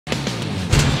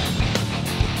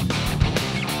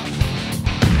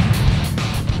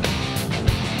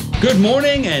Good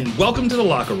morning and welcome to the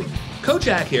locker room. Coach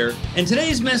Ack here, and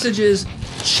today's message is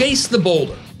chase the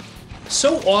boulder.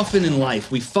 So often in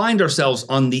life, we find ourselves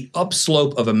on the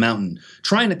upslope of a mountain,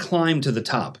 trying to climb to the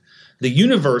top. The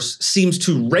universe seems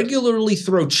to regularly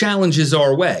throw challenges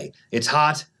our way. It's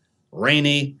hot,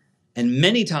 rainy, and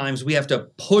many times we have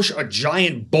to push a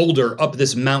giant boulder up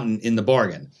this mountain in the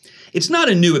bargain. It's not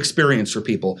a new experience for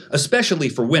people, especially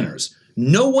for winners.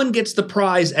 No one gets the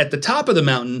prize at the top of the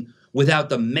mountain without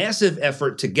the massive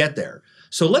effort to get there.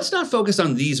 So let's not focus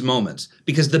on these moments,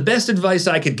 because the best advice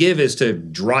I could give is to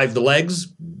drive the legs,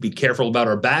 be careful about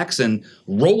our backs, and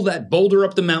roll that boulder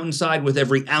up the mountainside with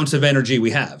every ounce of energy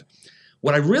we have.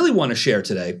 What I really want to share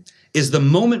today is the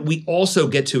moment we also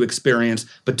get to experience,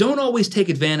 but don't always take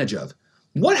advantage of.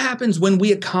 What happens when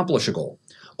we accomplish a goal?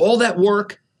 All that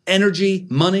work, energy,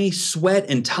 money, sweat,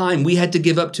 and time we had to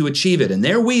give up to achieve it. And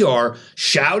there we are,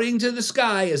 shouting to the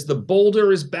sky as the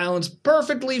boulder is balanced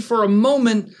perfectly for a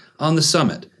moment on the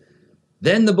summit.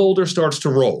 Then the boulder starts to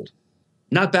roll.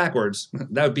 Not backwards,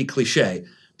 that would be cliche,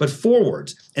 but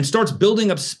forwards, and starts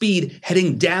building up speed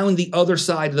heading down the other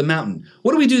side of the mountain.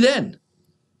 What do we do then?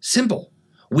 Simple.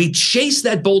 We chase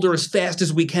that boulder as fast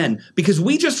as we can because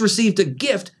we just received a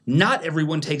gift not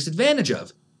everyone takes advantage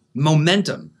of: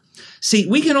 momentum. See,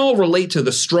 we can all relate to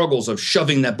the struggles of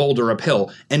shoving that boulder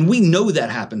uphill, and we know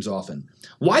that happens often.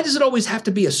 Why does it always have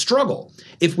to be a struggle?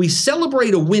 If we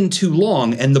celebrate a win too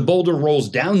long and the boulder rolls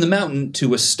down the mountain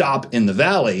to a stop in the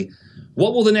valley,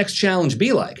 what will the next challenge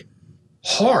be like?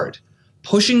 Hard.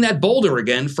 Pushing that boulder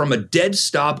again from a dead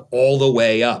stop all the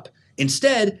way up.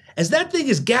 Instead, as that thing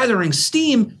is gathering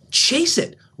steam, chase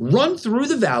it. Run through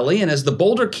the valley, and as the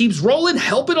boulder keeps rolling,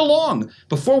 help it along.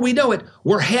 Before we know it,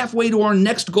 we're halfway to our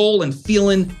next goal and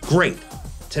feeling great.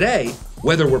 Today,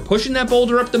 whether we're pushing that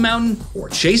boulder up the mountain or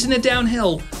chasing it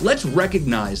downhill, let's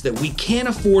recognize that we can't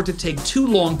afford to take too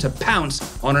long to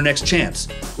pounce on our next chance.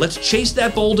 Let's chase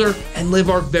that boulder and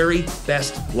live our very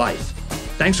best life.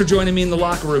 Thanks for joining me in the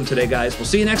locker room today, guys. We'll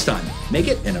see you next time. Make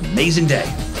it an amazing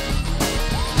day.